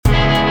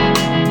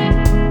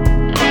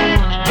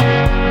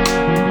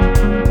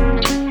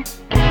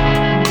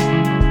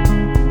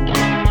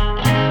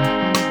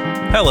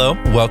Hello,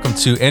 welcome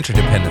to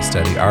Interdependent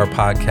Study, our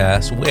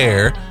podcast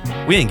where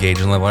we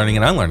engage in the learning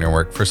and unlearning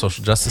work for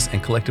social justice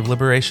and collective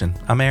liberation.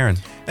 I'm Aaron.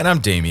 And I'm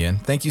Damien.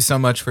 Thank you so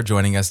much for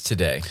joining us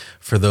today.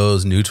 For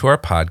those new to our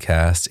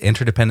podcast,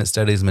 Interdependent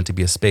Study is meant to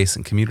be a space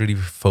and community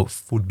for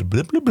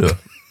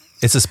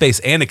It's a space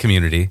and a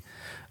community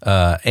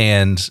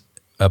and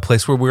a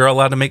place where we're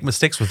allowed to make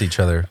mistakes with each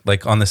other,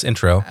 like on this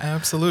intro.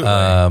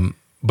 Absolutely.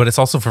 But it's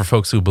also for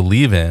folks who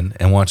believe in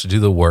and want to do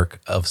the work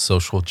of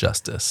social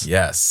justice.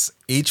 Yes.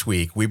 Each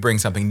week, we bring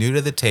something new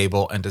to the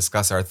table and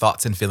discuss our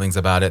thoughts and feelings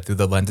about it through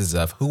the lenses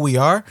of who we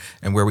are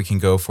and where we can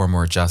go for a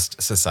more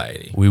just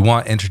society. We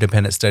want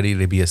Interdependent Study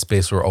to be a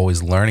space where we're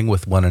always learning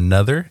with one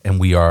another, and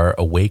we are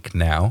awake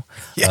now.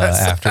 Yes.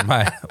 After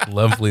my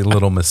lovely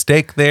little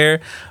mistake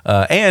there.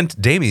 And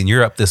Damien,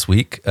 you're up this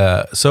week.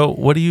 So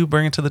what are you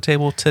bringing to the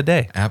table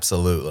today?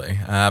 Absolutely.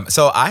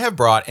 So I have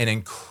brought an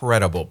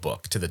incredible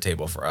book to the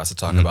table for us to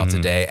talk about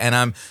today, and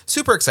I'm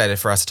super excited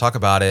for us to talk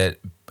about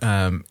it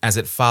as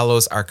it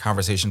follows our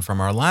conversation from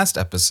our last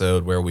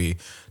episode where we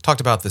talked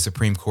about the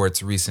Supreme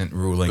Court's recent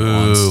ruling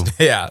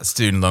on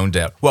student loan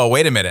debt. Well,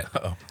 wait a minute.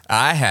 Uh-oh.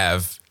 I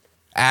have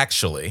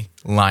actually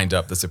lined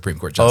up the Supreme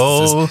Court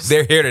justices. Oh.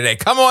 They're here today.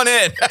 Come on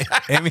in.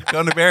 Amy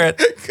Coney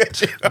Barrett.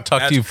 I'll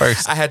talk to you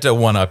first. I had to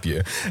one-up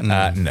you.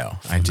 No,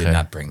 I did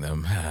not bring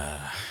them.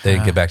 They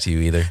didn't get back to you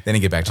either. They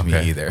didn't get back to me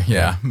either.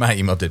 Yeah, my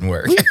email didn't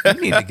work. We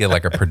need to get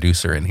like a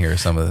producer in here or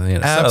something. You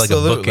know, like a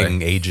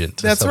booking agent.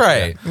 That's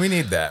right. We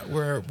need that.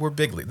 We're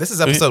big league. This is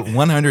episode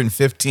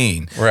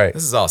 115. Right.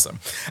 This is awesome.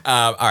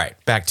 All right,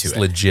 back to it.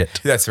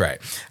 Legit. That's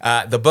right.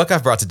 The book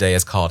I've brought today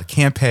is called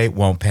Can't Pay,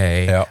 Won't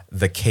Pay, Yep.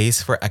 The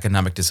Case for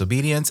Economic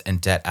Disobedience and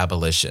Debt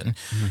Abolition.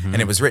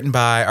 And it was written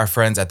by our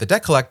friends at the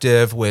Debt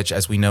Collective, which,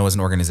 as we know, is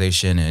an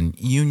organization and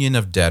union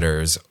of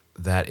debtors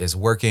that is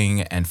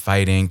working and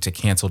fighting to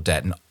cancel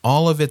debt in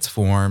all of its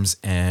forms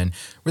and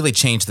really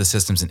change the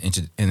systems and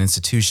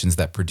institutions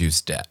that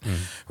produce debt,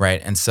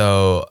 right? And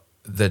so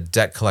the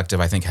Debt Collective,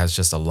 I think, has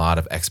just a lot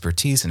of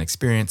expertise and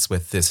experience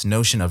with this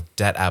notion of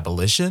debt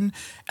abolition,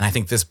 and I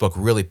think this book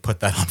really put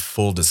that on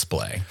full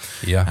display.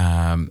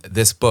 Yeah.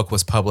 This book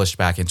was published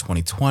back in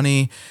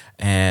 2020,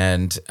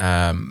 and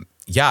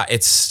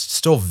it's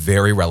still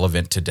very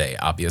relevant today,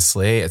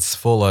 obviously. It's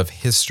full of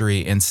history,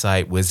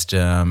 insight,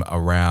 wisdom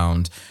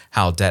around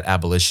how debt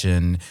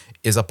abolition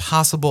is a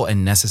possible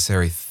and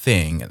necessary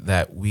thing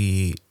that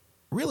we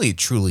really,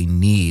 truly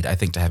need, I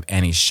think, to have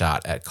any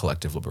shot at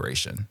collective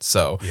liberation.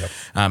 So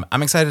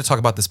I'm excited to talk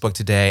about this book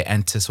today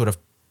and to sort of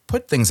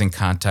put things in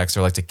context,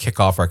 or like to kick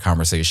off our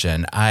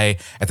conversation. At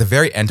the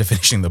very end of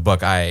finishing the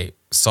book, I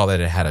saw that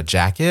it had a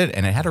jacket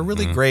and it had a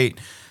really great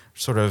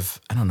sort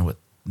of, I don't know what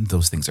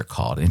those things are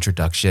called,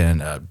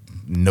 introduction,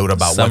 note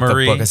about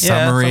summary. What the book,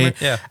 summary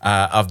Yeah.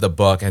 of the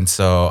book. And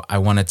so I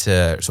wanted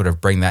to sort of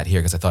bring that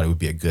here because I thought it would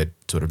be a good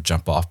sort of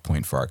jump off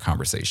point for our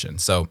conversation.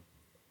 So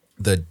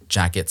the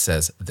jacket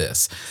says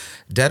this: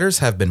 debtors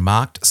have been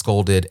mocked,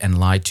 scolded, and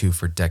lied to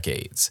for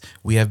decades.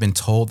 We have been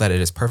told that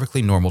it is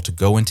perfectly normal to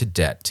go into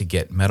debt to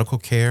get medical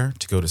care,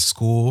 to go to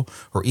school,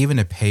 or even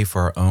to pay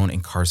for our own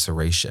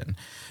incarceration.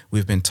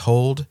 We've been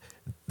told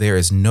there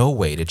is no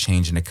way to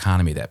change an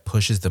economy that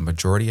pushes the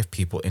majority of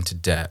people into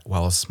debt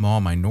while a small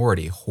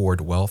minority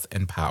hoard wealth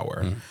and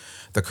power.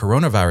 The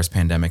coronavirus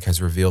pandemic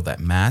has revealed that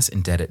mass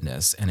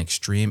indebtedness and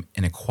extreme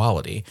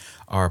inequality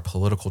are a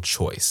political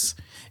choice.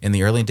 In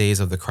the early days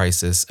of the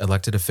crisis,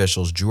 elected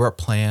officials drew up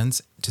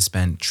plans to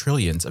spend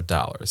trillions of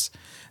dollars.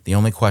 The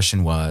only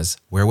question was,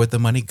 where would the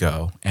money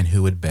go and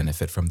who would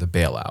benefit from the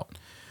bailout?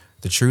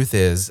 The truth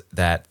is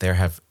that there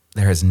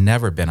has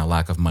never been a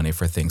lack of money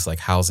for things like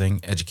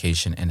housing,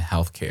 education, and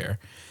healthcare.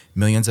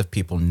 Millions of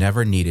people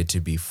never needed to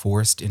be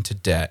forced into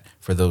debt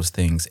for those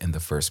things in the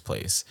first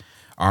place.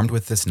 Armed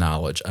with this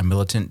knowledge, a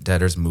militant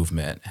debtors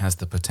movement has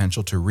the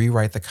potential to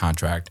rewrite the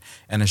contract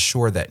and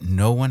assure that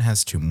no one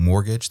has to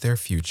mortgage their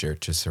future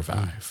to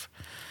survive.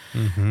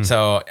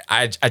 So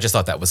I just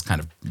thought that was kind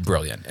of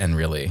brilliant and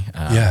really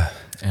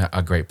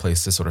a great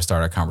place to sort of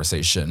start our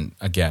conversation.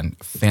 Again,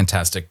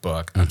 fantastic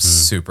book. I'm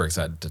super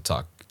excited to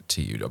talk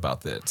to you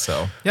about it.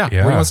 So where do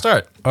you want to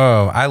start?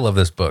 Oh, I love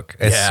this book.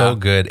 It's so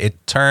good.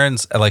 It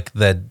turns like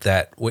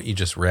that what you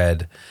just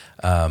read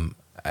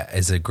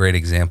is a great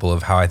example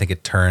of how I think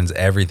it turns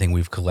everything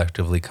we've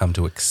collectively come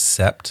to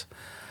accept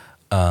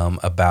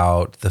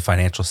about the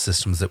financial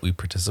systems that we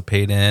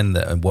participate in,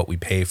 what we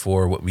pay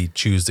for, what we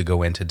choose to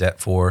go into debt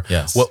for,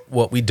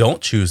 what we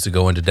don't choose to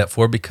go into debt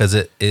for because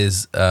it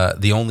is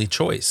the only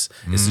choice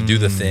is to do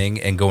the thing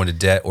and go into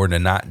debt or to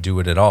not do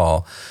it at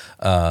all,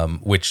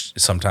 which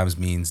sometimes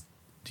means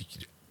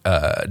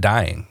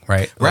dying,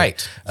 right?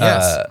 Right.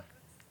 Yes.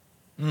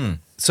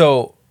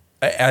 So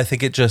I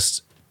think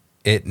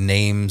it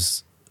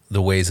names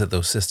the ways that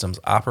those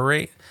systems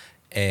operate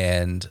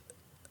and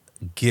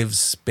gives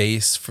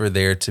space for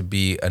there to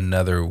be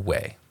another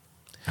way.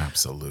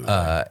 Absolutely.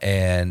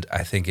 And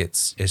I think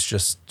it's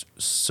just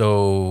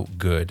so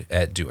good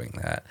at doing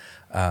that.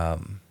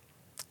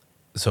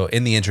 So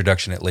in the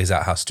introduction, it lays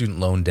out how student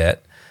loan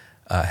debt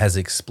has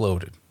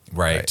exploded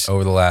Right.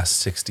 over the last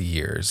 60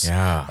 years.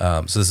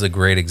 Yeah. So this is a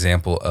great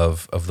example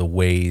of the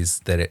ways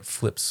that it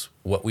flips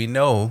what we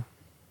know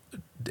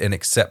and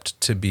accept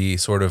to be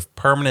sort of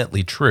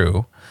permanently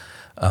true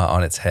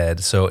on its head.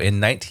 So in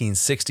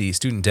 1960,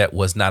 student debt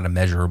was not a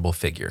measurable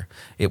figure.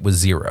 It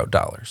was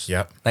 $0.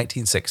 Yep.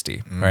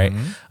 1960, right?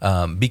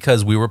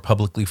 Because we were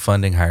publicly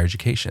funding higher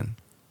education.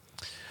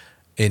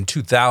 In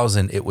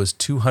 2000, it was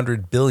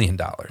 $200 billion,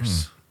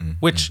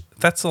 which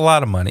that's a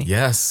lot of money.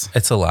 Yes.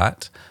 It's a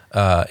lot.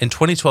 In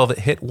 2012, it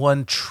hit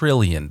 $1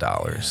 trillion.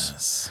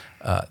 Yes.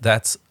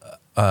 That's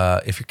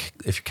if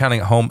you're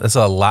counting at home, that's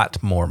a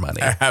lot more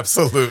money.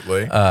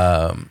 Absolutely.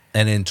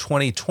 And in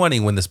 2020,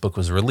 when this book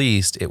was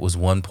released, it was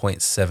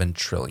 1.7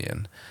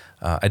 trillion.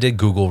 I did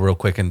Google real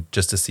quick and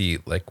just to see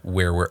like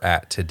where we're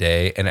at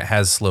today, and it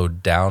has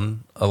slowed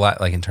down a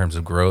lot, like in terms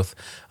of growth,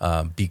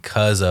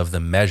 because of the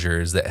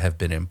measures that have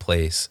been in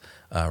place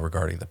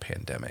regarding the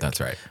pandemic. That's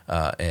right.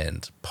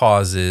 And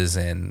pauses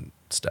and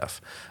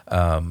stuff.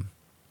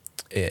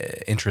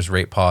 Interest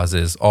rate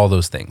pauses, all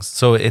those things.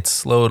 So it's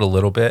slowed a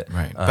little bit.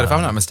 Right. But if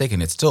I'm not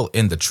mistaken, it's still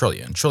in the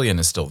trillion. Trillion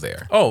is still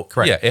there. Oh,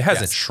 correct. Yeah, it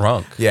hasn't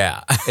shrunk.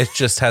 Yeah. It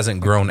just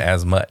hasn't grown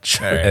as much.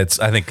 Right. It's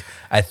I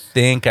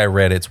think I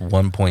read it's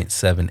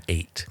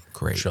 1.78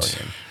 Great.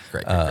 trillion.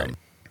 Great.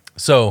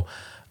 So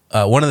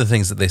one of the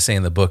things that they say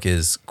in the book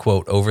is,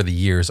 quote, over the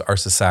years, our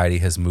society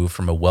has moved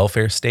from a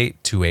welfare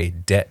state to a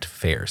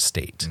debt-fair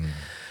state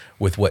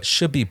with what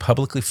should be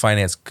publicly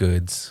financed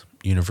goods,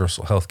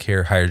 universal health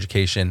care, higher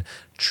education,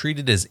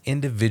 treated as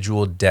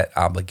individual debt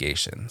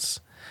obligations.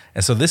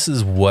 And so this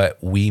is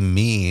what we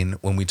mean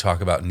when we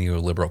talk about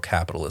neoliberal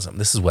capitalism.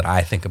 This is what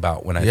I think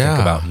about when I think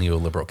about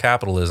neoliberal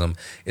capitalism.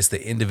 It's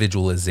the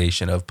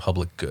individualization of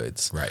public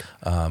goods. Right.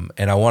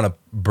 And I want to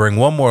bring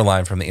one more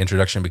line from the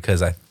introduction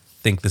because I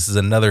think this is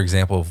another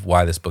example of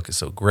why this book is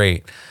so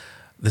great.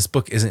 This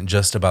book isn't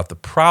just about the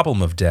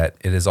problem of debt.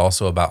 It is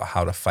also about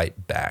how to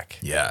fight back.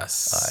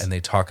 Yes. And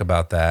they talk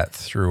about that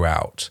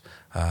throughout.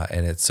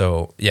 And it's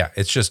so,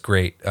 it's just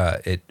great.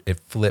 It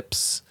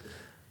flips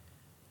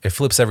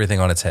everything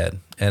on its head,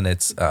 and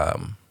it's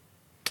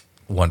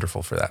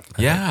wonderful for that.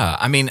 Yeah.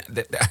 I mean,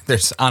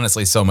 there's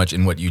honestly so much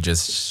in what you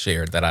just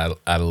shared that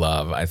I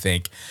love. I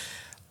think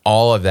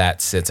all of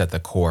that sits at the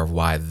core of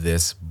why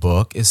this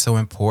book is so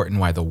important,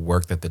 why the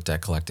work that the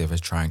Debt Collective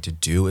is trying to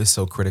do is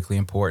so critically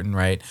important,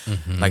 right?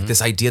 Like this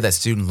idea that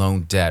student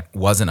loan debt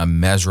wasn't a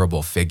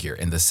measurable figure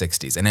in the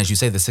 60s. And as you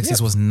say, the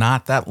 60s was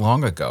not that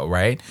long ago,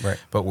 right? Right.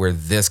 But we're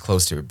this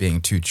close to it being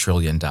 $2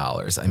 trillion.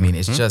 I mean,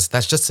 it's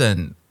that's just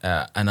an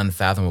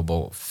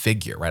unfathomable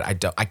figure,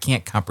 right? I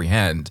can't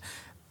comprehend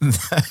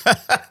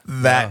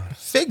that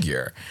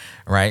figure,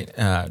 right?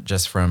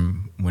 Just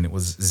from when it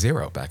was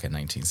zero back in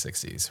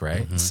 1960s,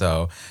 right?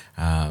 So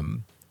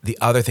the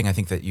other thing I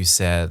think that you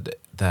said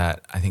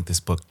that I think this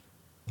book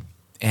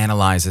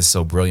analyzes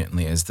so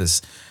brilliantly is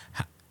this,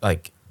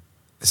 like,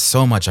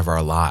 so much of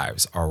our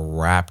lives are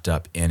wrapped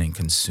up in and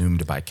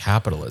consumed by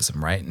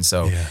capitalism, right? And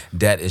so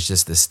debt is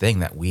just this thing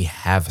that we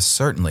have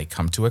certainly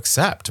come to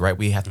accept, right?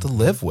 We have to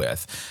live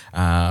with.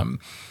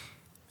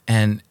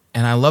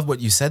 And I love what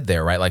you said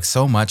there, right? Like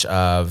so much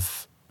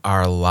of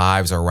our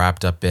lives are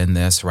wrapped up in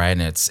this, right?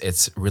 And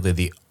it's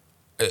really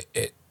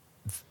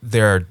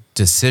there are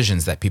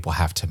decisions that people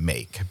have to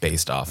make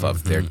based off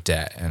of their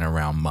debt and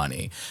around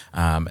money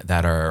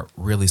that are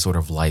really sort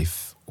of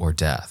life or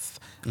death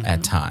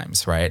at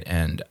times, right?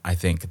 And I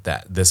think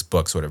that this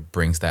book sort of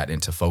brings that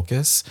into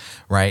focus,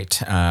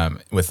 right?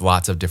 With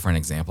lots of different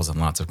examples and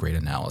lots of great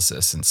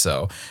analysis. And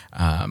so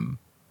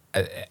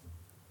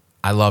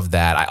I love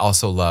that. I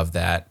also love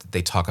that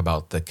they talk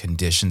about the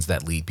conditions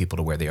that lead people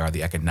to where they are,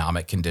 the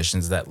economic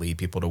conditions that lead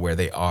people to where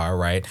they are,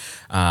 right?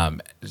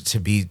 To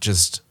be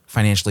just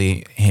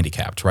financially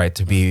handicapped, right?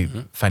 To be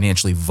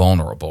financially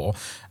vulnerable,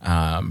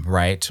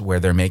 right? Where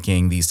they're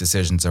making these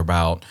decisions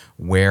about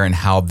where and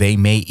how they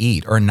may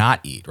eat or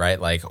not eat, right?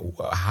 Like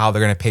how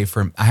they're going to pay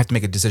for, I have to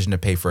make a decision to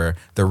pay for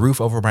the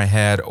roof over my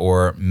head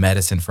or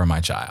medicine for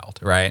my child,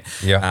 right?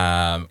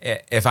 Yeah.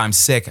 If I'm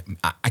sick,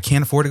 I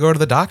can't afford to go to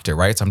the doctor,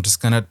 right? So I'm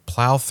just going to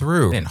plow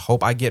through and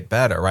hope I get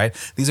better, right?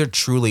 These are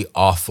truly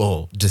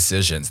awful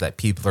decisions that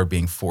people are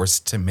being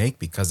forced to make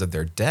because of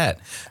their debt,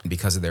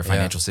 because of their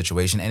financial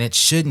situation. And it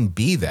shouldn't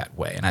be that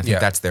way. And I think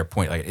that's their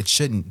point. Like it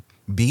shouldn't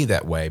be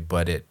that way,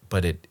 but it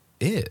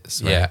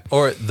is. Right? Yeah.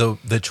 Or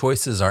the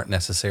choices aren't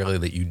necessarily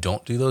that you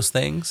don't do those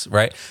things,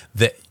 right?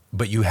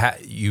 But you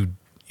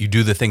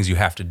do the things you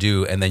have to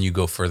do, and then you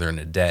go further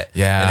into debt.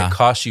 Yeah. And it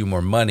costs you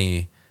more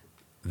money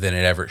than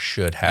it ever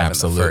should have in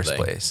the first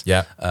place.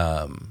 Yeah.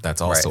 That's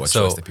also right. a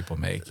choice that people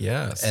make.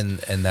 Yes. And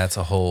that's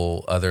a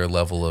whole other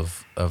level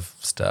of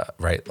stuff,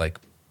 right? Like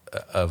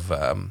of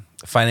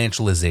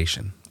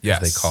financialization, as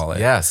they call it.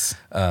 Yes.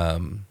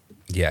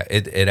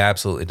 It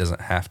absolutely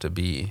doesn't have to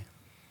be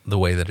the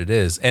way that it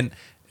is. And,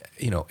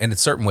 in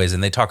certain ways,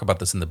 and they talk about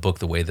this in the book,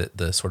 the way that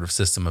the sort of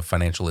system of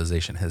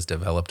financialization has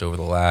developed over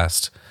the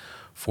last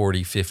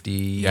 40, 50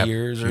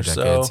 years or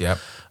so. Yep.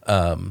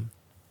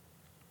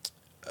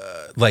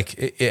 Like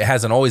it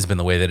hasn't always been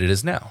the way that it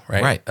is now,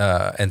 right? Right.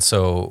 And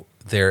so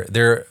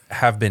there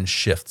have been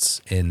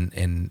shifts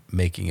in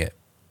making it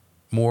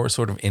more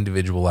sort of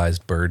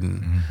individualized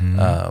burden,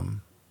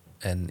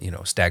 and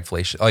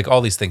stagflation. Like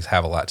all these things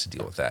have a lot to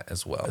deal with that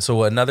as well.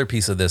 So another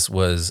piece of this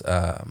was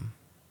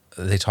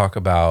they talk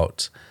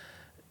about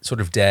sort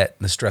of debt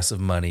and the stress of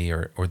money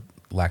or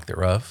lack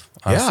thereof,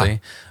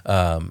 honestly,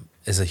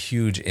 is a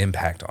huge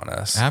impact on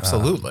us.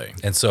 Absolutely.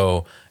 And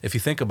so if you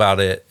think about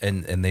it,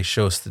 and they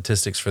show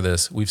statistics for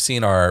this, we've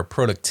seen our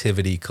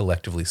productivity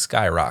collectively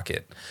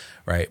skyrocket,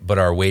 right? But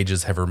our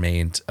wages have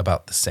remained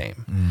about the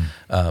same.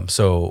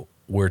 So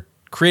we're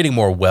creating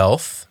more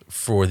wealth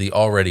for the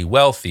already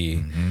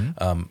wealthy,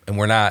 and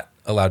we're not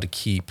allowed to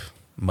keep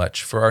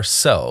much for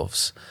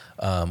ourselves,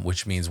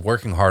 which means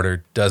working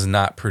harder does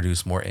not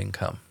produce more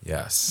income.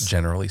 Yes.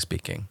 Generally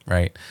speaking,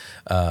 right?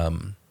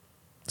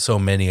 So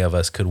many of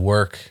us could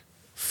work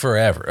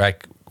forever,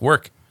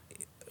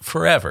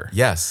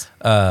 Yes.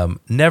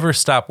 Never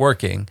stop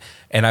working,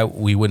 and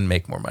we wouldn't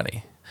make more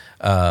money.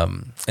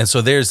 And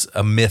so there's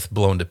a myth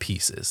blown to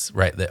pieces,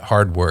 right? That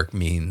hard work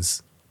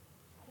means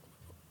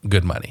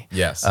good money.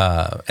 Yes.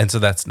 And so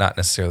that's not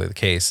necessarily the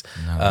case.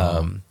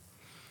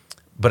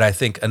 But I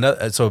think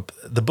so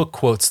the book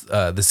quotes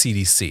the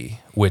CDC,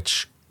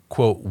 which,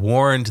 quote,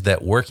 warned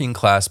that working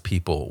class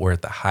people were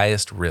at the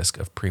highest risk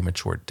of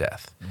premature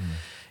death.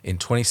 In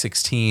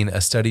 2016,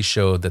 a study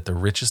showed that the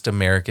richest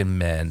American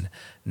men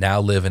now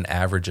live an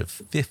average of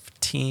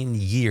 15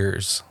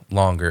 years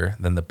longer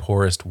than the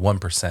poorest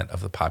 1%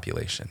 of the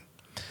population.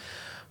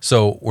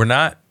 So we're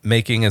not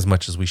making as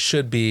much as we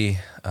should be.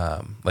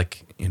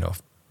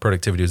 If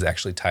productivity was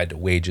actually tied to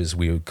wages,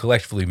 we would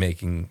collectively be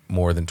making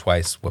more than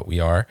twice what we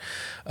are.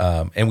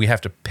 And we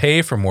have to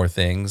pay for more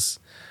things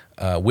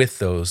with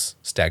those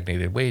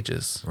stagnated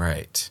wages.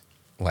 Right.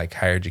 Like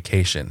higher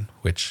education,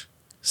 which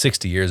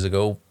 60 years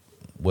ago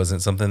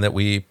wasn't something that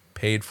we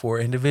paid for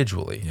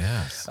individually.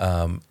 Yes.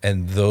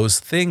 And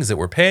those things that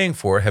we're paying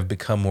for have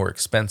become more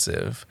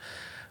expensive.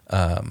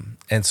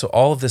 And so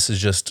all of this is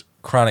just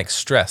chronic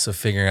stress of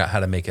figuring out how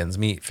to make ends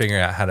meet,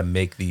 figuring out how to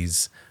make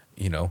these,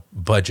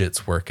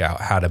 budgets work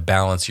out, how to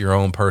balance your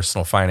own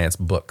personal finance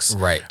books.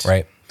 Right.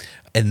 Right.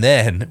 And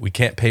then we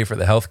can't pay for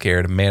the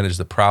healthcare to manage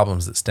the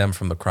problems that stem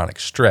from the chronic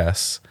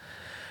stress,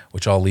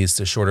 which all leads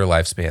to shorter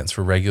lifespans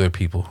for regular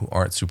people who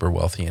aren't super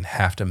wealthy and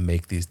have to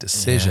make these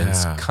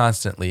decisions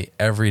constantly,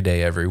 every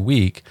day, every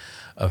week,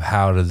 of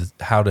how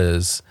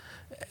does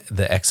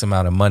the X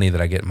amount of money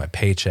that I get in my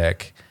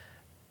paycheck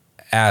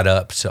add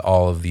up to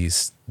all of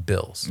these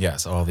bills.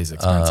 Yes, all these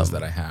expenses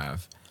that I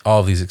have. All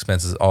of these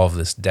expenses, all of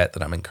this debt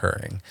that I'm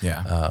incurring.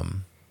 Yeah.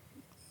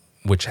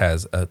 Which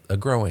has a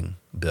growing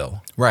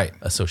bill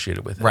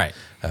associated with it. Right.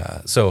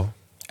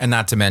 And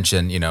not to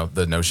mention,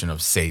 the notion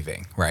of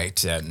saving,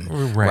 right?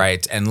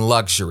 And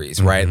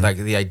luxuries, right? Like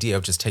the idea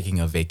of just taking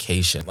a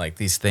vacation, like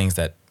these things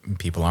that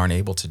people aren't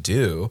able to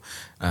do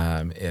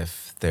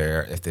if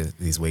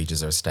these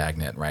wages are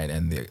stagnant, right?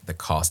 And the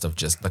cost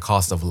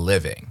of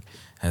living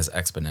has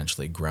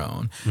exponentially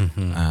grown.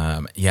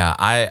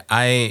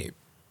 I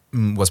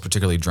was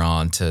particularly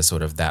drawn to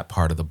sort of that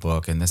part of the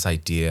book and this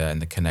idea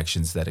and the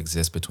connections that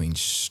exist between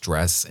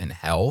stress and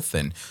health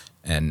and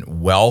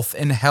wealth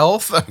and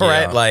health, right?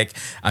 Yeah. Like,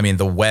 I mean,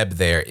 the web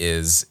there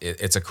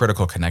it's a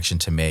critical connection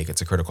to make.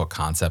 It's a critical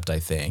concept, I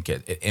think.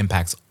 It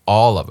impacts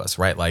all of us,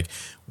 right? Like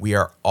we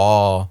are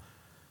all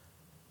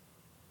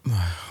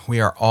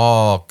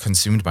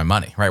consumed by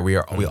money, right? We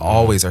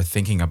always are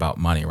thinking about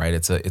money, right?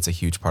 It's a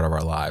huge part of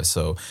our lives.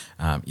 So,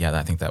 I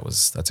think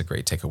that's a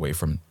great takeaway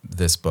from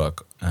this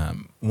book.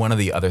 One of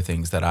the other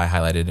things that I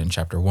highlighted in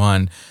chapter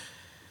 1,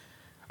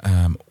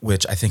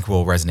 which I think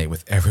will resonate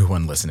with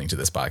everyone listening to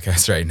this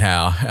podcast right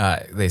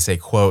now. They say,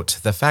 quote,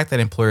 "The fact that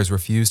employers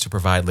refuse to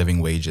provide living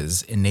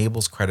wages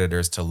enables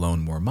creditors to loan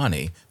more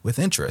money with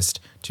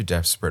interest to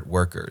desperate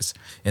workers.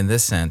 In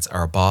this sense,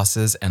 our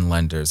bosses and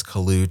lenders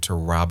collude to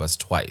rob us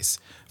twice,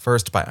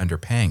 first by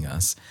underpaying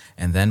us,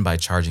 and then by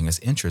charging us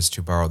interest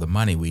to borrow the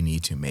money we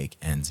need to make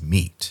ends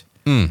meet."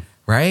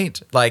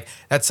 Right? Like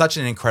that's such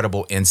an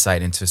incredible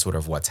insight into sort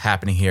of what's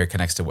happening here. It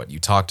connects to what you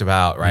talked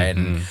about, right?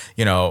 And,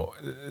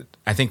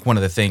 I think one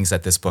of the things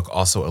that this book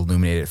also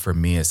illuminated for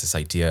me is this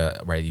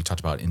idea, right? You talked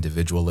about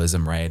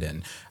individualism, right?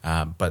 And,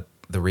 but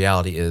the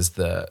reality is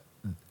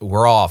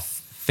we're all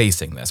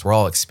facing this. We're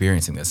all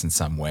experiencing this in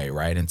some way,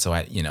 right? And so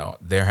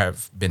there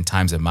have been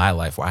times in my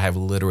life where I have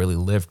literally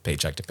lived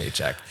paycheck to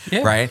paycheck,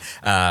 right?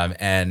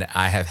 And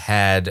I have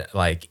had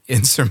like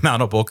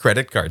insurmountable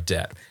credit card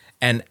debt.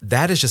 And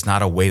that is just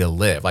not a way to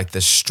live. Like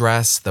the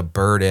stress, the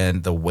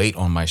burden, the weight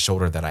on my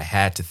shoulder that I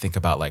had to think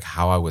about like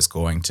how I was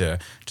going to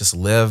just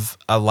live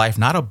a life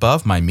not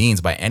above my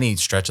means by any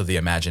stretch of the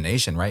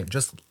imagination, right?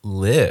 Just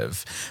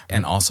live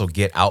and also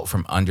get out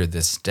from under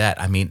this debt.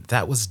 I mean,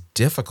 that was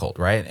difficult,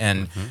 right?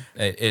 And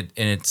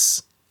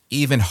it's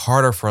even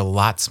harder for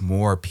lots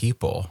more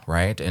people,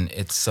 right?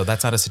 And so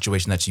that's not a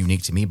situation that's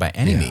unique to me by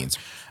any means.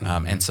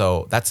 And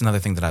so that's another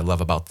thing that I love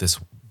about this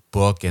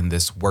book and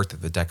this work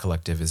that the Debt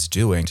Collective is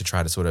doing to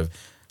try to sort of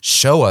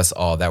show us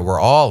all that we're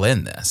all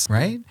in this,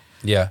 right?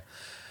 Yeah.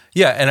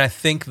 And I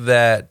think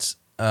that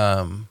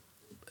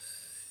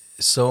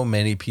so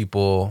many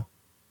people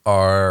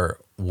are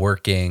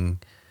working,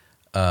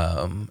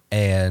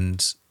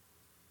 and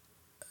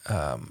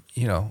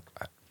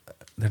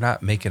they're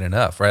not making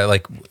enough, right?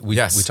 Like we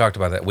talked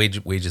about that.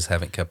 Wages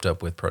haven't kept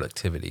up with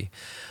productivity,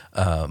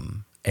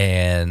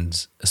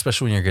 and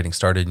especially when you're getting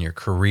started in your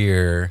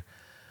career,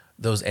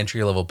 those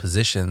entry level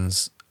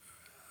positions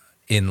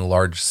in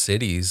large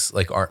cities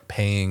like aren't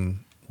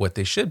paying what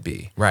they should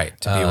be, right?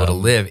 To be able to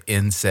live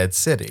in said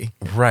city,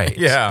 right?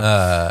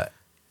 Yeah.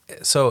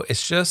 So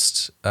it's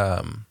just,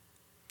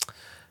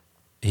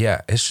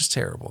 it's just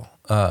terrible.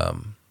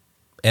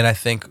 And I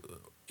think,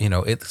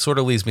 it sort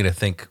of leads me to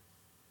think,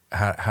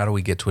 how do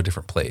we get to a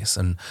different place?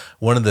 And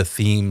one of the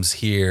themes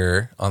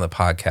here on the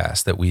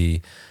podcast that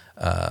we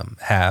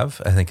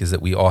have, I think, is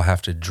that we all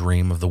have to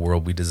dream of the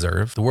world we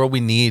deserve, the world we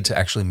need to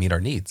actually meet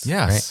our needs.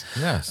 Yes,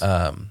 right? yes.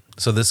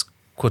 So this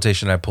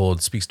quotation I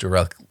pulled speaks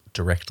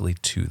directly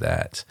to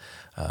that.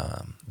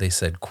 They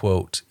said,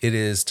 quote, "It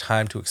is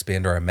time to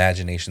expand our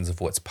imaginations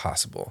of what's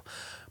possible,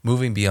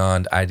 moving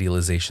beyond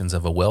idealizations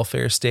of a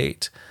welfare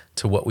state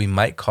to what we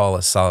might call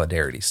a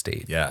solidarity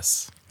state."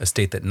 Yes. A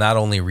state that not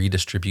only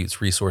redistributes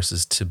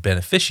resources to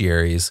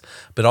beneficiaries,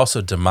 but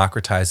also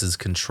democratizes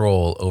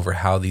control over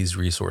how these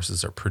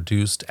resources are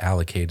produced,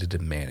 allocated,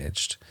 and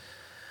managed,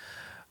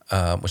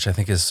 which I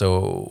think is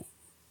so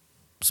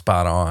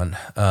spot on.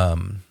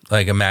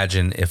 Like,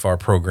 imagine if our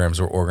programs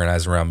were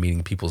organized around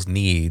meeting people's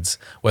needs,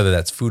 whether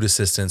that's food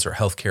assistance or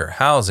healthcare or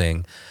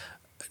housing.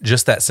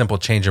 Just that simple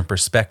change in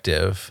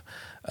perspective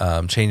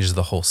changes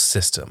the whole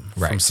system,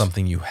 right, from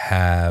something you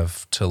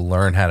have to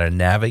learn how to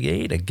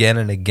navigate again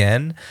and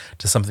again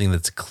to something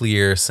that's a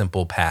clear,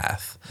 simple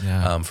path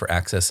for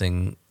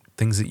accessing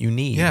things that you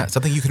need. Yeah,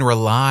 something you can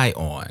rely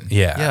on.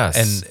 Yeah. Yes.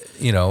 And,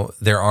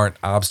 there aren't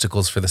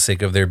obstacles for the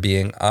sake of there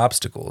being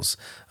obstacles.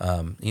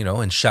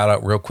 And shout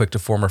out real quick to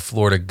former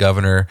Florida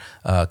governor,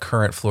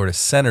 current Florida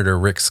Senator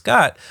Rick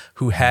Scott,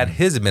 who had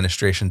his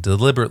administration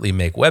deliberately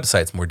make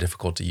websites more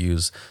difficult to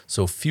use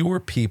so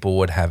fewer people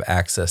would have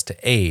access to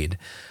aid.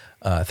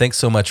 Thanks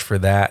so much for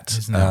that.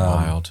 Isn't that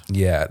wild?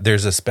 Yeah,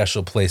 there's a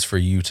special place for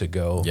you to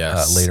go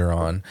later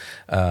on.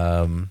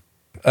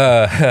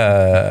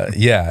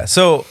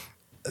 So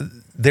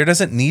there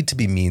doesn't need to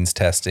be means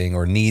testing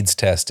or needs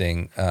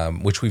testing,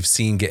 which we've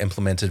seen get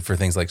implemented for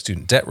things like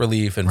student debt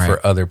relief and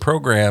for other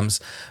programs.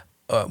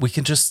 We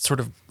can just sort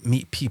of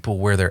meet people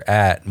where they're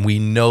at. And we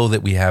know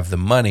that we have the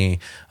money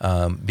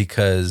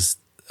because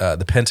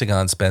the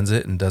Pentagon spends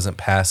it and doesn't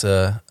pass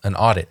an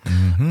audit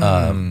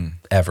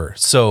ever.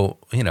 So,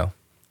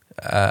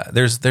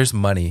 there's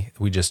money.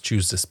 We just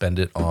choose to spend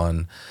it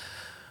on,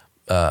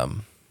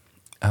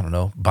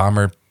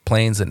 bomber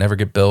planes that never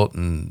get built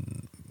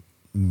and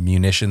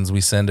munitions we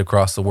send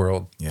across the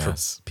world for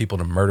people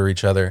to murder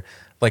each other.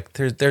 Like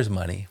there's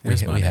money.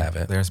 We have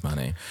it. There's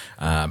money.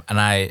 And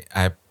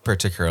I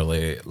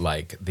particularly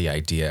like the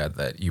idea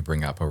that you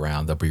bring up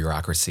around the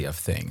bureaucracy of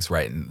things,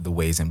 right? And the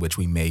ways in which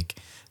we make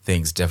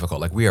things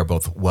difficult. Like, we are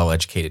both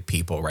well-educated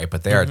people, right?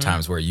 But there are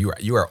times where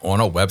you are on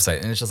a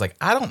website and it's just like,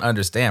 I don't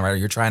understand, right?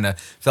 You're trying to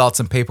fill out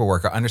some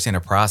paperwork or understand a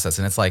process,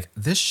 and it's like,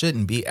 this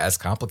shouldn't be as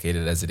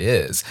complicated as it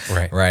is,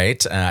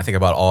 right? I think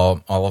about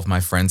all of my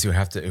friends who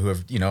have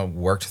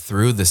worked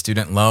through the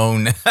student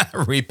loan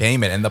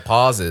repayment and the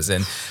pauses,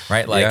 and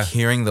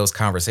hearing those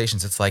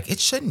conversations, it's like, it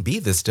shouldn't be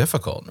this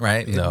difficult,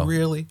 right? No. It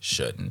really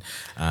shouldn't.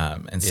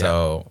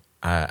 So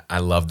I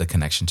love the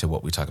connection to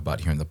what we talk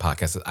about here in the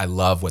podcast. I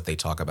love what they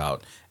talk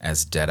about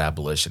as debt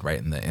abolition,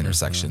 right? And the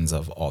intersections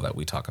of all that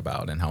we talk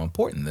about, and how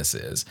important this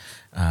is,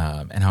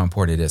 and how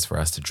important it is for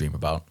us to dream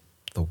about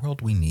the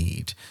world we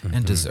need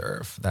and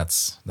deserve.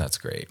 That's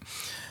great.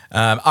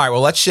 All right,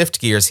 well, let's shift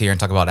gears here and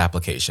talk about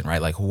application,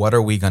 right? Like, what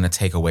are we going to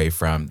take away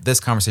from this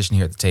conversation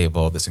here at the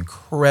table, this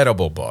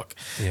incredible book,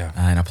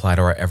 and apply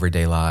to our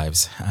everyday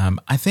lives?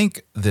 I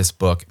think this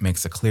book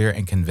makes a clear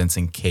and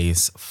convincing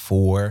case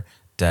for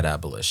debt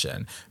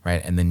abolition,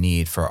 right? And the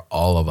need for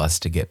all of us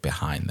to get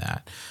behind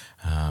that.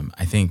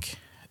 I think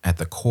at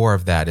the core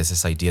of that is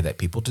this idea that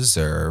people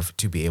deserve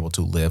to be able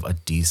to live a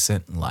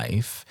decent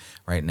life,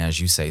 right? And as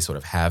you say, sort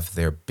of have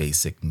their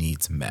basic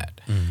needs met,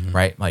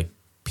 right? Like,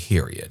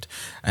 period.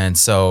 And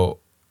so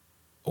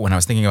when I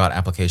was thinking about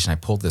application, I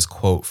pulled this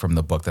quote from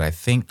the book that I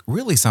think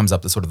really sums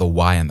up the sort of the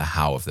why and the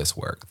how of this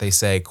work. They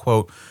say,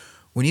 quote,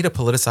 "We need a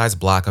politicized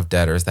block of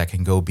debtors that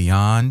can go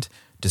beyond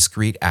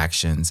discrete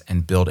actions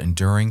and build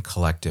enduring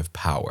collective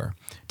power.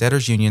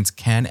 Debtors unions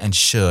can and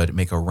should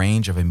make a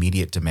range of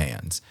immediate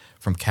demands,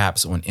 from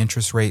caps on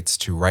interest rates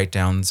to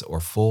write-downs or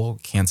full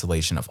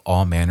cancellation of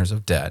all manners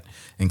of debt,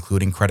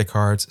 including credit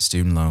cards,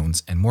 student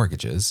loans, and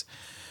mortgages,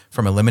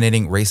 from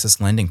eliminating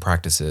racist lending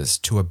practices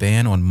to a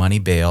ban on money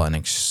bail and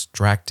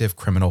extractive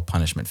criminal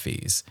punishment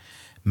fees.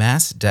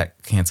 Mass debt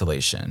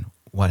cancellation,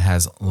 what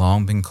has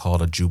long been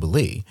called a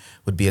jubilee,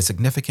 would be a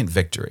significant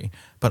victory,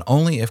 but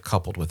only if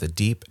coupled with a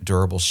deep,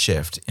 durable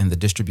shift in the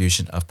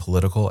distribution of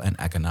political and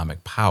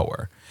economic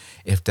power.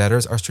 If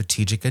debtors are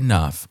strategic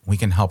enough, we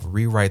can help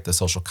rewrite the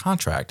social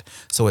contract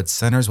so it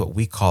centers what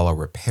we call a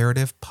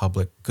reparative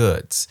public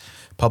goods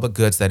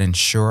that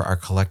ensure our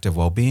collective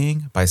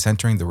well-being by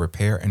centering the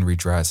repair and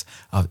redress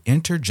of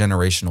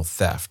intergenerational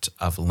theft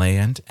of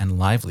land and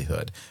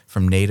livelihood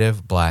from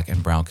Native, Black,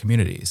 and Brown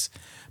communities.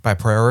 By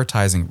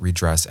prioritizing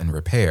redress and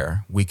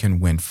repair, we can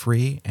win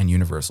free and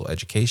universal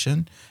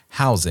education,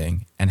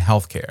 housing, and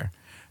healthcare.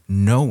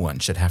 No one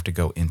should have to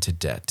go into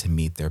debt to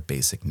meet their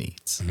basic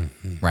needs,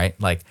 right?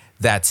 Like,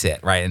 that's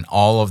it, right? And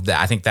all of that,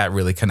 I think that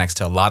really connects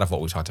to a lot of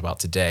what we talked about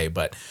today.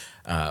 But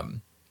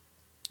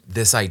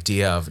this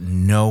idea of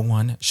no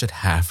one should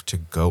have to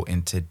go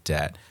into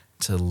debt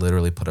to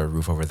literally put a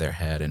roof over their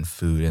head and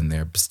food in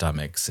their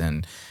stomachs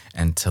and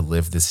to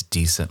live this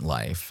decent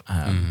life,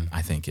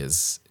 I think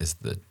is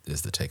the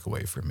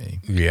takeaway for me.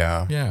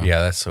 Yeah. Yeah.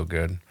 Yeah, that's so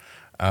good.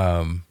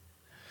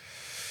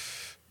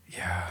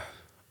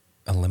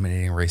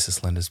 Eliminating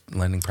racist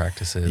lending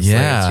practices.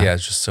 Yeah.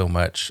 It's just so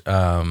much.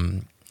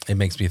 It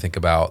makes me think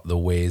about the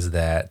ways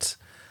that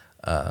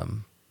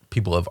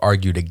people have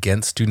argued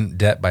against student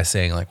debt by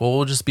saying, like, well,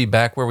 we'll just be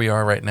back where we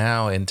are right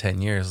now in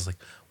 10 years. It's like,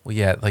 well,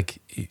 yeah,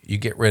 like you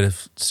get rid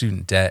of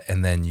student debt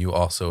and then you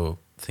also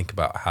think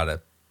about how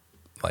to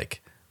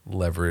like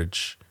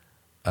leverage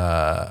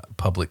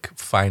public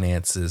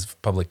finances,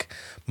 public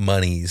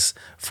monies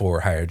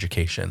for higher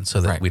education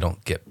so that we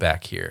don't get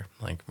back here.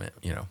 Like,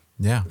 you know.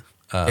 Yeah.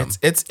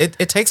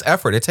 It takes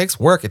effort. It takes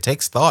work. It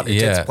takes thought. It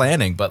takes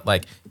planning. But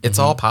like, it's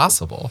all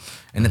possible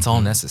and it's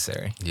all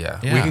necessary. Yeah.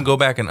 We can go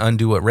back and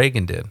undo what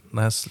Reagan did.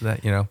 That's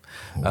that. You know,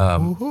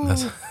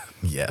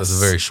 that's a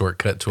very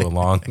shortcut to a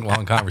long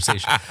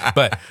conversation.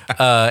 But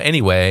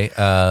anyway,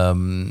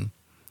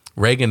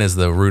 Reagan is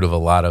the root of a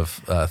lot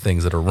of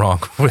things that are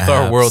wrong with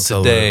our world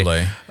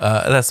today.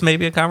 That's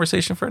maybe a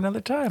conversation for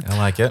another time. I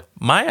like it.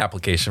 My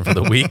application for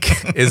the week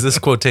is this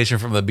quotation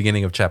from the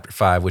beginning of chapter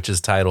 5, which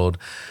is titled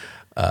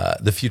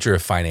The Future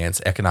of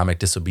Finance, Economic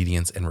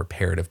Disobedience, and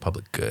Reparative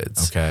Public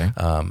Goods. Okay.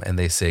 And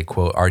they say,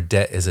 quote, our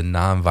debt is a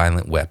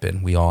nonviolent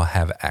weapon we all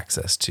have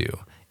access to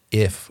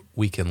if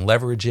we can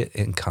leverage it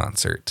in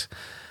concert.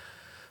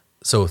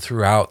 So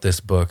throughout this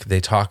book,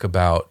 they talk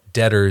about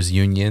debtors'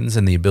 unions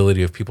and the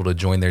ability of people to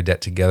join their debt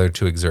together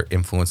to exert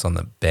influence on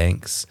the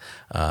banks.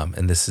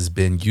 And this has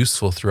been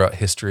useful throughout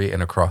history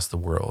and across the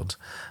world.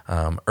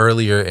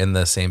 Earlier in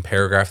the same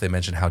paragraph, they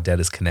mentioned how debt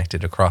is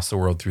connected across the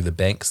world through the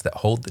banks that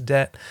hold the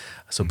debt.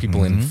 So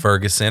people in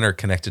Ferguson are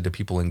connected to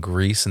people in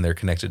Greece, and they're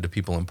connected to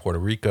people in Puerto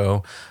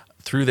Rico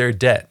through their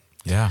debt.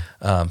 Yeah.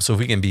 So if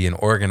we can be an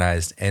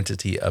organized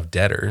entity of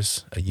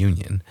debtors, a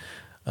union,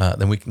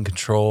 then we can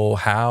control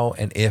how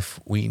and if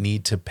we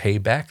need to pay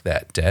back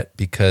that debt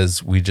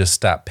because we just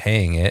stopped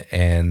paying it.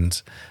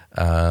 And,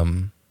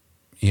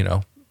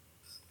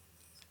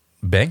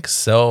 banks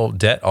sell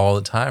debt all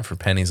the time for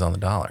pennies on the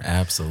dollar.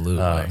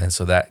 Absolutely. And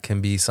so that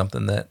can be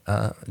something that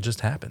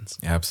just happens.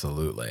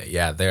 Absolutely.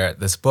 Yeah.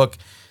 This book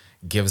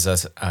gives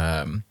us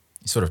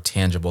sort of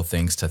tangible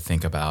things to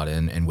think about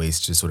and ways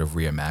to sort of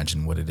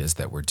reimagine what it is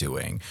that we're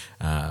doing.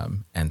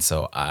 And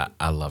so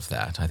I love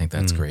that. I think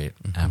that's great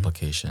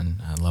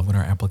application. I love when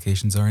our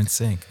applications are in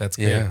sync. That's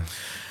great. Yeah.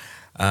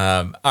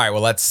 All right,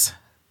 well, let's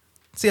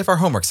see if our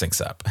homework syncs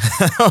up.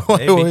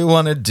 What do we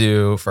want to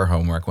do for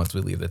homework once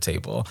we leave the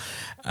table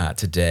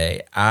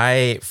today?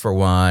 I, for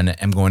one,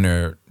 am going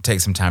to take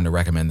some time to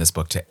recommend this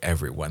book to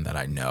everyone that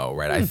I know,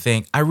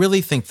 right? I really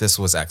think this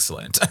was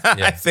excellent.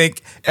 I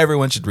think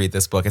everyone should read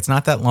this book. It's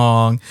not that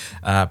long,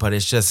 but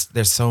it's just,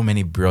 there's so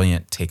many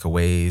brilliant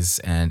takeaways.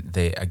 And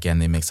they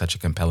make such a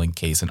compelling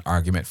case and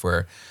argument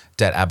for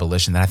debt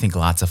abolition that I think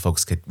lots of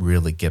folks could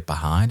really get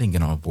behind and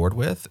get on board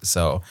with.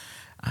 So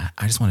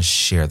I just want to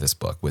share this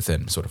book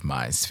within sort of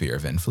my sphere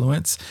of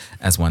influence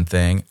as one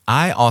thing.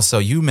 I also,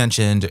 you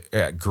mentioned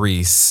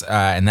Greece,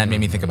 and that made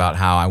me think about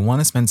how I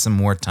want to spend some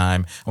more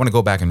time. I want to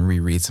go back and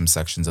reread some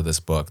sections of this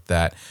book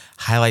that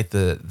highlight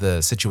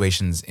the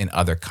situations in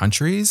other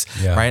countries,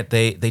 right?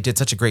 They did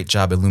such a great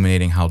job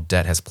illuminating how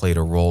debt has played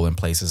a role in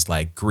places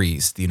like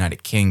Greece, the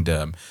United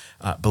Kingdom,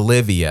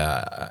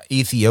 Bolivia,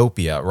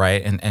 Ethiopia,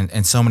 right?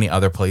 And so many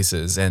other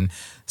places. And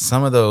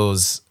some of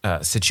those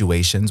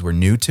situations were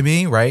new to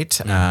me, right?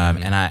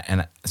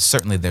 And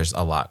certainly there's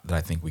a lot that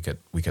I think we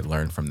could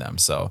learn from them.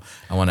 So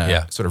I want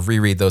to sort of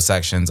reread those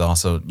sections,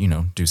 also,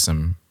 do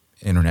some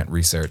internet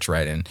research,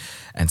 right?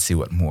 And see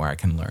what more I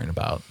can learn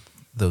about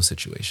those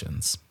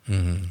situations.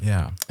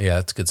 Yeah,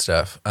 that's good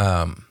stuff.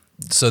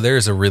 So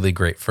there's a really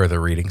great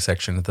further reading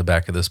section at the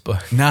back of this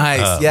book.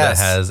 Nice, yes.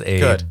 That has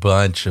a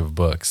bunch of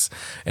books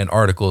and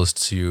articles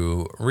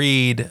to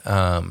read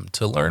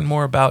to learn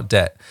more about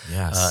debt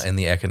and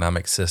the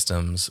economic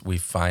systems we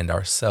find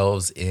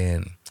ourselves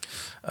in.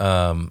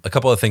 A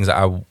couple of things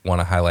I want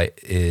to highlight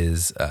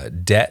is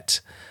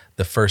Debt,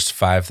 The First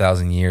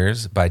 5,000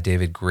 Years by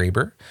David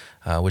Graeber,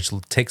 which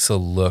takes a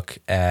look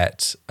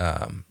at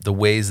the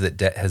ways that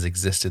debt has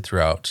existed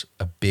throughout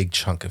a big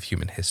chunk of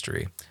human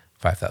history.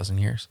 5,000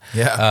 years.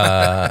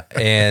 Yeah.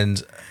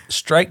 And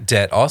Strike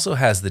Debt also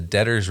has the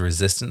Debtor's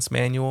Resistance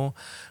Manual,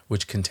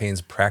 which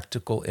contains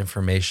practical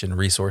information,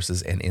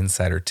 resources, and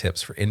insider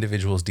tips for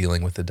individuals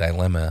dealing with the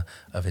dilemma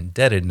of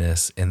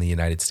indebtedness in the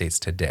United States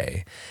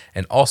today,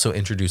 and also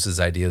introduces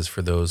ideas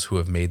for those who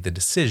have made the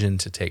decision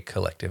to take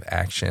collective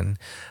action.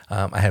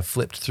 I have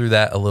flipped through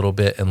that a little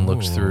bit and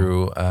looked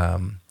through,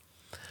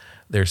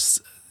 there's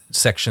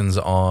sections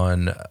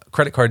on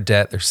credit card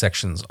debt, there's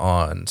sections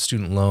on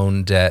student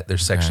loan debt,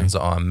 there's sections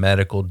on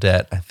medical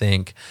debt, I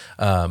think.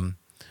 And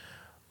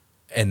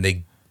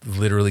they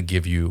literally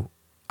give you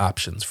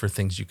options for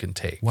things you can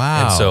take.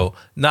 Wow. And so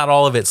not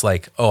all of it's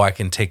like, oh, I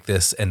can take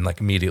this and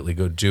like immediately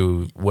go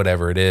do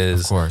whatever it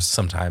is. Of course.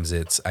 Sometimes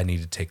it's, I need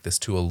to take this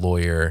to a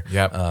lawyer.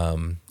 Yep.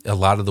 A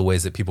lot of the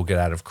ways that people get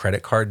out of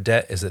credit card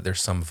debt is that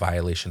there's some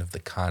violation of the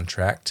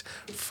contract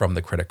from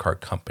the credit card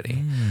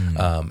company.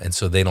 And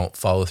so they don't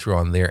follow through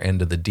on their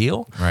end of the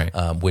deal, Right.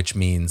 Which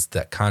means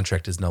that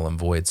contract is null and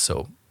void.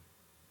 So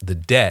the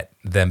debt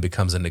then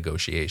becomes a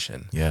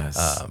negotiation. Yes.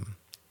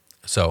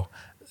 So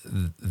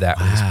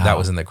that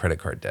was in the credit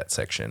card debt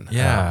section.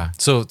 Yeah.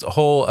 So it's a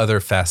whole other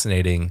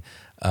fascinating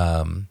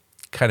kind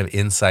of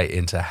insight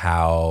into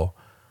how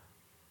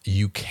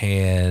you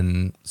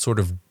can sort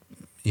of,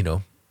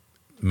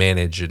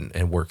 manage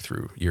and work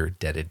through your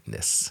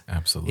indebtedness.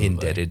 Absolutely.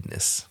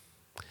 Indebtedness.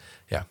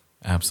 Yeah.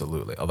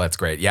 Absolutely. Oh, that's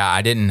great. Yeah,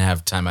 I didn't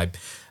have time. I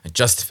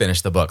just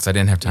finished the book, so I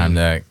didn't have time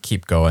to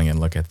keep going and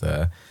look at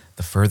the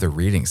further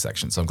reading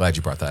section. So I'm glad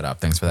you brought that up.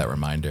 Thanks for that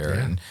reminder.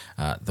 Yeah.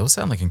 And those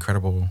sound like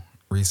incredible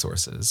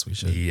resources. We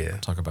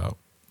should talk about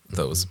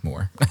those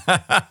more.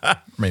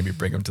 Maybe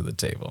bring them to the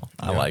table.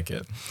 I like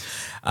it.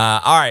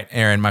 All right,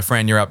 Aaron, my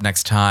friend, you're up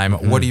next time.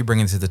 What are you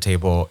bringing to the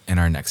table in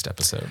our next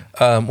episode?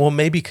 Well,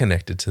 maybe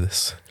connected to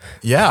this.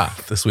 Yeah.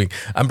 This week,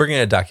 I'm bringing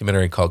a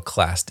documentary called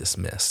Class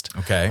Dismissed.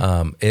 Okay.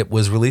 It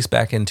was released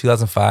back in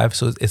 2005,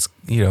 so it's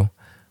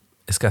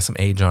it's got some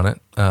age on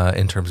it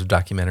in terms of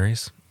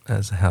documentaries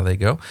as how they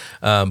go.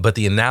 But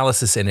the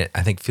analysis in it,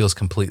 I think, feels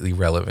completely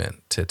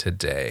relevant to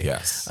today.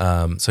 Yes.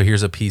 So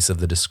here's a piece of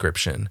the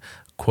description.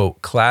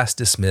 Quote, Class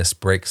Dismissed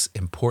breaks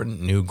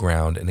important new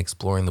ground in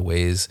exploring the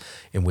ways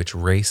in which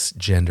race,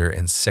 gender,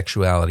 and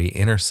sexuality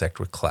intersect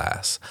with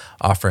class,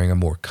 offering a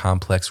more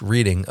complex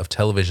reading of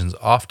television's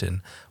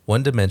often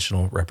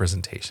one-dimensional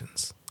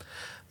representations.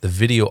 The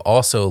video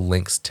also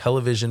links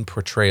television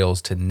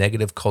portrayals to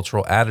negative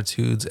cultural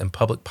attitudes and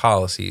public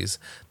policies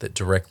that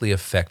directly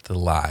affect the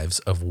lives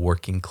of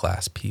working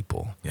class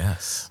people.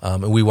 Yes.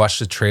 And we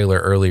watched a trailer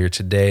earlier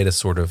today to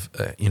sort of,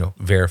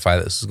 verify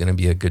that this was going to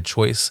be a good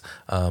choice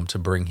to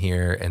bring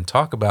here and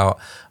talk about.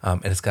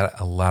 And it's got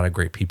a lot of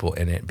great people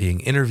in it being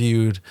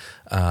interviewed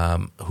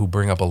who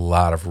bring up a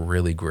lot of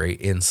really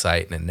great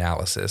insight and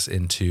analysis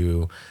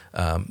into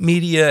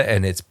media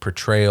and its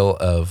portrayal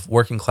of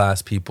working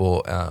class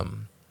people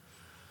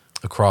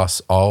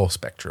across all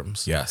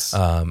spectrums. Yes.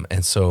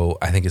 And so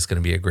I think it's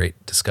going to be a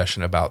great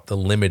discussion about the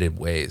limited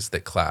ways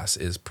that class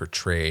is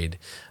portrayed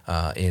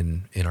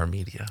in our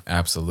media.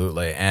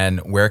 Absolutely. And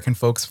where can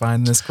folks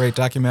find this great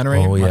documentary?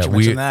 Oh, Why yeah. don't you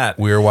mention that?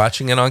 We are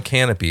watching it on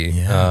Canopy.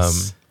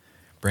 Yes.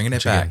 Bringing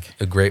it Again, back.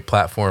 a great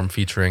platform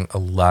featuring a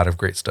lot of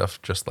great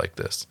stuff just like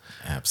this.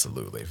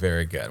 Absolutely.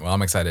 Very good. Well,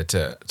 I'm excited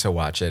to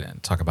watch it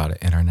and talk about it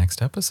in our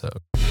next episode.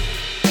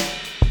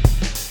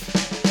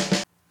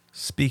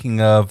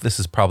 Speaking of, this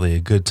is probably a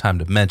good time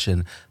to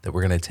mention that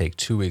we're going to take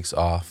 2 weeks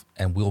off,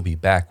 and we'll be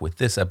back with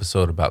this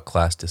episode about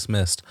Class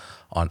Dismissed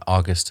on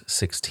August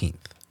 16th.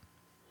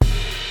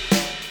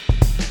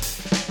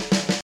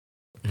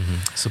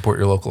 Support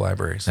your local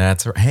libraries.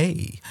 That's right.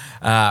 Hey.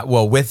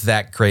 Well, with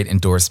that great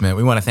endorsement,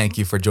 we want to thank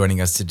you for joining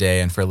us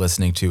today and for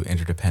listening to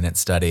Interdependent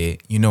Study.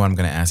 You know what I'm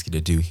going to ask you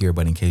to do here,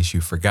 but in case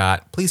you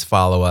forgot, please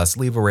follow us,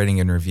 leave a rating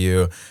and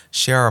review,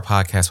 share our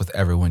podcast with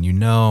everyone you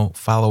know,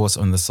 follow us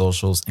on the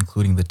socials,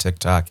 including the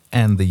TikTok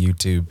and the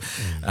YouTube.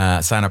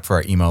 Sign up for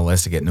our email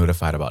list to get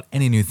notified about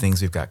any new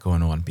things we've got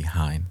going on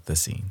behind the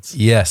scenes.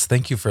 Yes,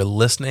 thank you for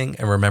listening.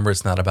 And remember,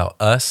 it's not about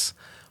us,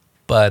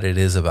 but it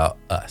is about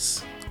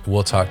us.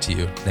 We'll talk to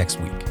you next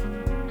week.